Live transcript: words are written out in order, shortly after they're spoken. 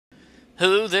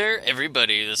Hello there,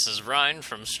 everybody. This is Ryan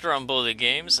from Stromboli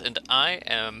Games, and I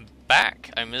am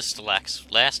back. I missed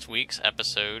last week's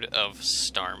episode of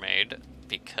StarMade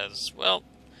because, well,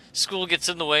 school gets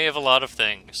in the way of a lot of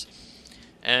things.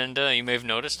 And you may have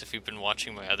noticed, if you've been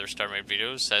watching my other StarMade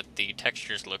videos, that the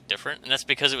textures look different. And that's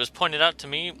because it was pointed out to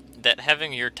me that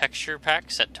having your texture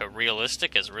pack set to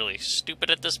realistic is really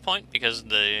stupid at this point, because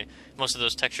most of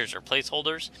those textures are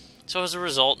placeholders. So as a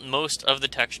result, most of the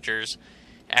textures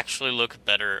actually look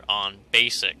better on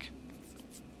basic.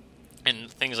 And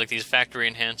things like these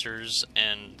factory enhancers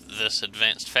and this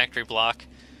advanced factory block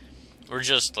were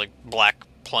just like black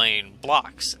plain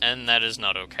blocks, and that is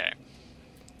not okay.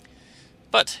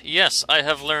 But yes, I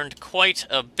have learned quite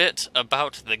a bit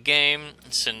about the game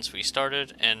since we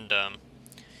started, and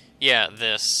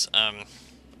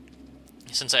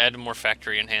since I added more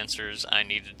factory enhancers, I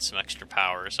needed some extra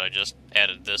power, so I just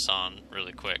added this on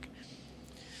really quick.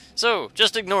 So,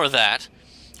 just ignore that.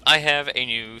 I have a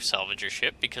new salvager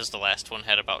ship because the last one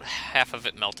had about half of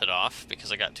it melted off because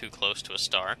I got too close to a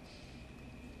star.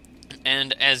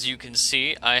 And as you can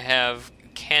see, I have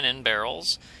cannon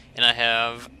barrels and I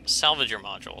have salvager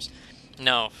modules.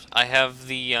 Now, I have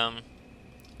the,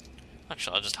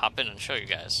 actually, I'll just hop in and show you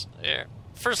guys. There.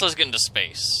 First, let's get into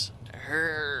space.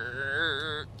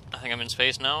 I think I'm in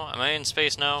space now. Am I in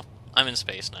space now? I'm in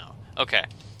space now. Okay.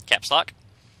 Caps lock.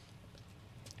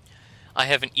 I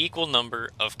have an equal number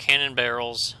of cannon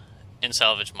barrels and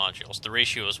salvage modules. The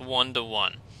ratio is 1 to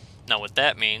 1. Now what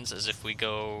that means is if we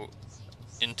go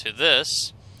into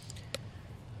this,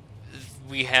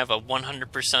 we have a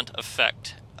 100%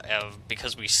 effect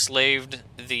because we slaved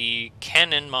the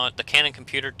cannon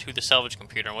computer to the salvage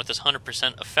computer. And what this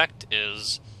 100% effect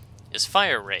is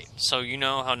fire rate. So you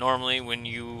know how normally when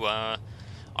you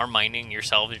are mining, your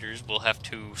salvagers will have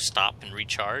to stop and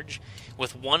recharge.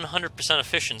 With 100%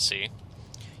 efficiency,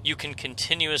 you can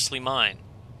continuously mine.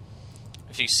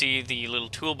 If you see the little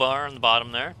toolbar on the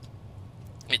bottom there,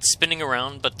 it's spinning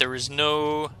around, but there is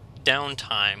no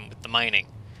downtime with the mining.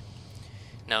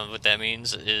 Now, what that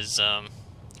means is, I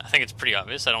think it's pretty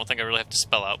obvious. I don't think I really have to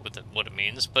spell out what it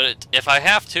means, but if I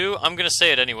have to, I'm going to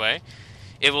say it anyway.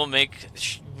 It will make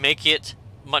it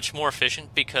much more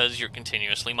efficient because you're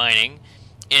continuously mining,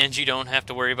 and you don't have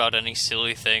to worry about any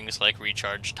silly things like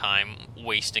recharge time,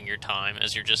 wasting your time,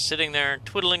 as you're just sitting there,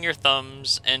 twiddling your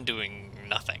thumbs, and doing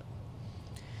nothing.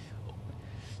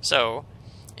 So,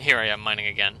 here I am mining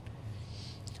again.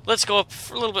 Let's go up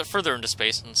a little bit further into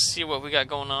space and see what we got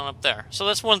going on up there. So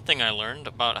that's one thing I learned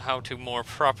about how to more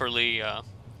properly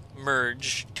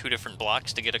merge two different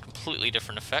blocks to get a completely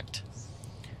different effect.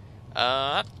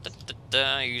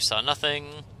 You saw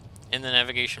nothing. In the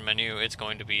navigation menu, it's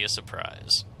going to be a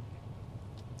surprise.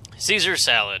 Caesar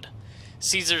salad.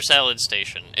 Caesar salad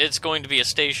station. It's going to be a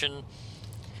station,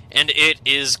 and it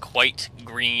is quite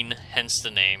green, hence the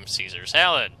name Caesar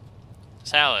salad.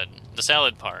 Salad. The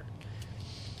salad part.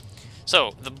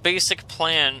 So, the basic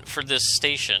plan for this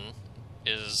station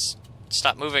is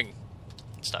stop moving.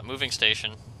 Stop moving,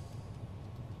 station.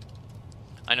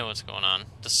 I know what's going on.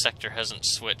 The sector hasn't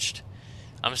switched.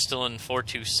 I'm still in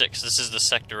 426. This is the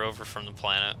sector over from the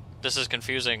planet. This is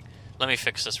confusing. Let me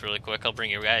fix this really quick. I'll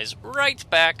bring you guys right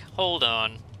back. Hold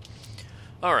on.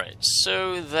 Alright,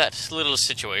 so that little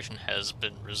situation has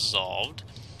been resolved.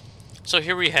 So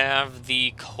here we have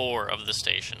the core of the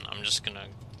station. I'm just going to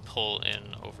pull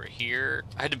in over here.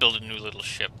 I had to build a new little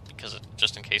ship because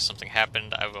just in case something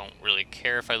happened, I won't really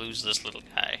care if I lose this little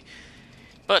guy.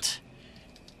 But,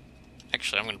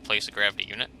 actually, I'm going to place a gravity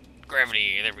unit.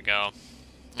 Gravity, there we go.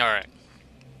 Alright.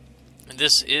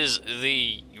 This is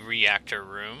the reactor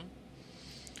room.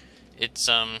 It's,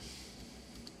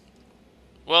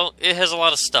 well, it has a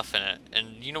lot of stuff in it.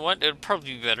 And you know what? It would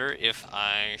probably be better if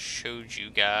I showed you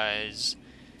guys...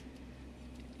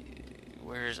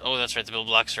 Oh, that's right, the build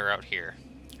blocks are out here.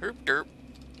 Herp derp.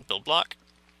 Build block.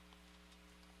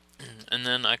 And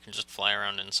then I can just fly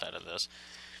around inside of this.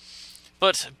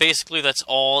 But basically that's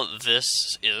all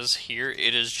this is here.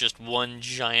 It is just one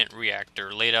giant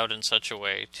reactor laid out in such a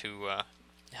way to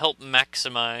help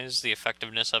maximize the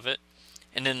effectiveness of it.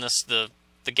 And in the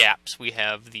gaps we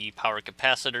have the power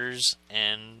capacitors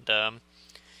and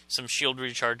some shield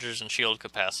rechargers and shield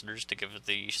capacitors to give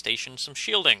the station some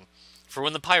shielding for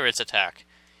when the pirates attack.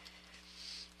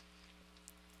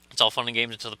 It's all fun and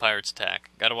games until the pirates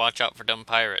attack. Gotta watch out for dumb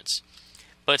pirates.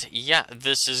 But yeah,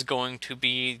 this is going to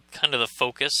be kind of the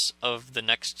focus of the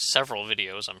next several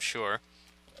videos, I'm sure.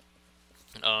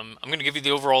 I'm going to give you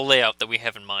the overall layout that we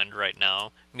have in mind right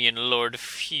now. Me and Lord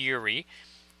Fury.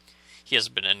 He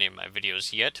hasn't been in any of my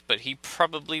videos yet, but he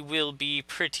probably will be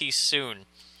pretty soon.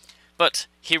 But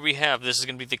here we have, this is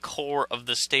going to be the core of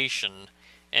the station,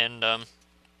 and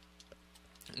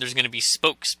there's going to be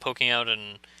spokes poking out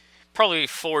in probably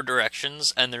 4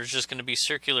 directions, and there's just going to be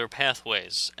circular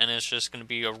pathways, and it's just going to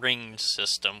be a ringed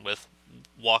system with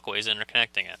walkways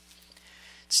interconnecting it.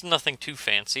 It's nothing too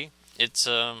fancy. It's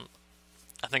I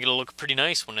think it'll look pretty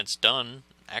nice when it's done,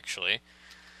 actually.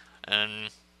 And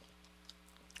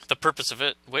the purpose of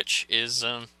it, which is,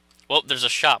 well, there's a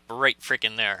shop right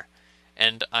freaking there.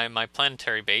 And my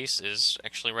planetary base is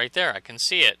actually right there. I can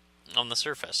see it on the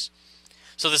surface.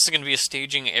 So this is going to be a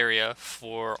staging area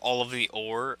for all of the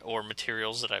ore or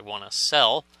materials that I want to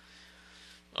sell.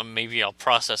 Maybe I'll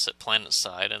process it planet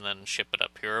side and then ship it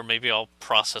up here. Or maybe I'll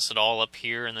process it all up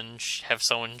here and then have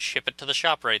someone ship it to the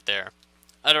shop right there.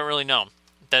 I don't really know.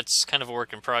 That's kind of a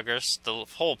work in progress, the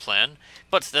whole plan.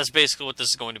 But that's basically what this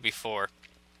is going to be for.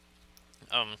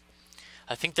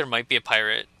 I think there might be a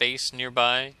pirate base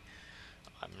nearby.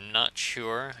 I'm not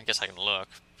sure. I guess I can look.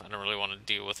 I don't really want to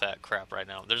deal with that crap right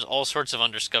now. There's all sorts of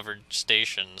undiscovered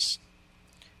stations.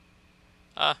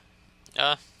 Planet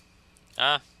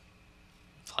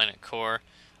core.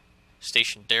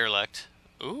 Station derelict.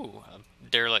 Ooh, a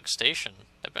derelict station.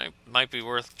 That might be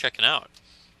worth checking out.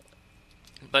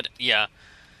 But, yeah.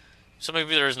 So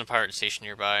maybe there isn't a pirate station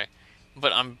nearby.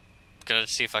 But I'm gonna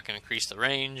see if I can increase the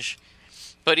range.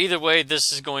 But either way,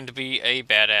 this is going to be a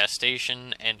badass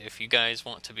station, and if you guys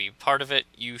want to be part of it,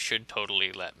 you should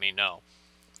totally let me know.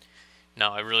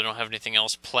 Now, I really don't have anything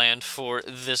else planned for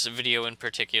this video in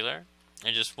particular.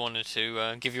 I just wanted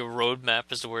to give you a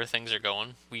roadmap as to where things are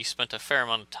going. We spent a fair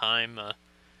amount of time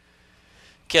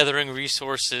gathering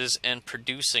resources and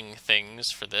producing things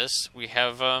for this. We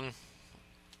have a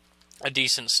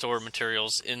decent store of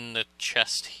materials in the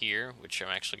chest here, which I'm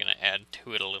actually going to add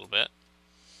to it a little bit.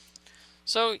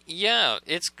 So, yeah,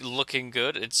 it's looking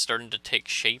good. It's starting to take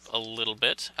shape a little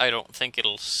bit. I don't think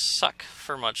it'll suck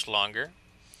for much longer.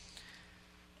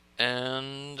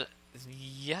 And,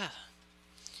 yeah.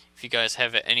 If you guys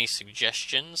have any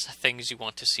suggestions, things you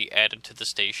want to see added to the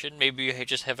station, maybe you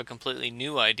just have a completely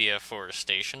new idea for a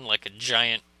station, like a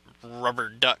giant rubber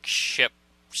duck ship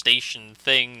station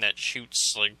thing that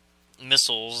shoots, like,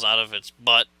 missiles out of its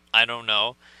butt. I don't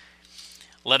know.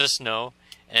 Let us know.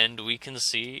 And we can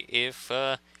see if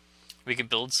we can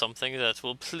build something that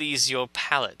will please your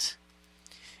palate.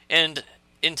 And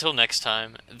until next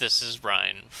time, this is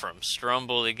Ryan from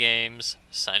Stromboli Games,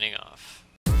 signing off.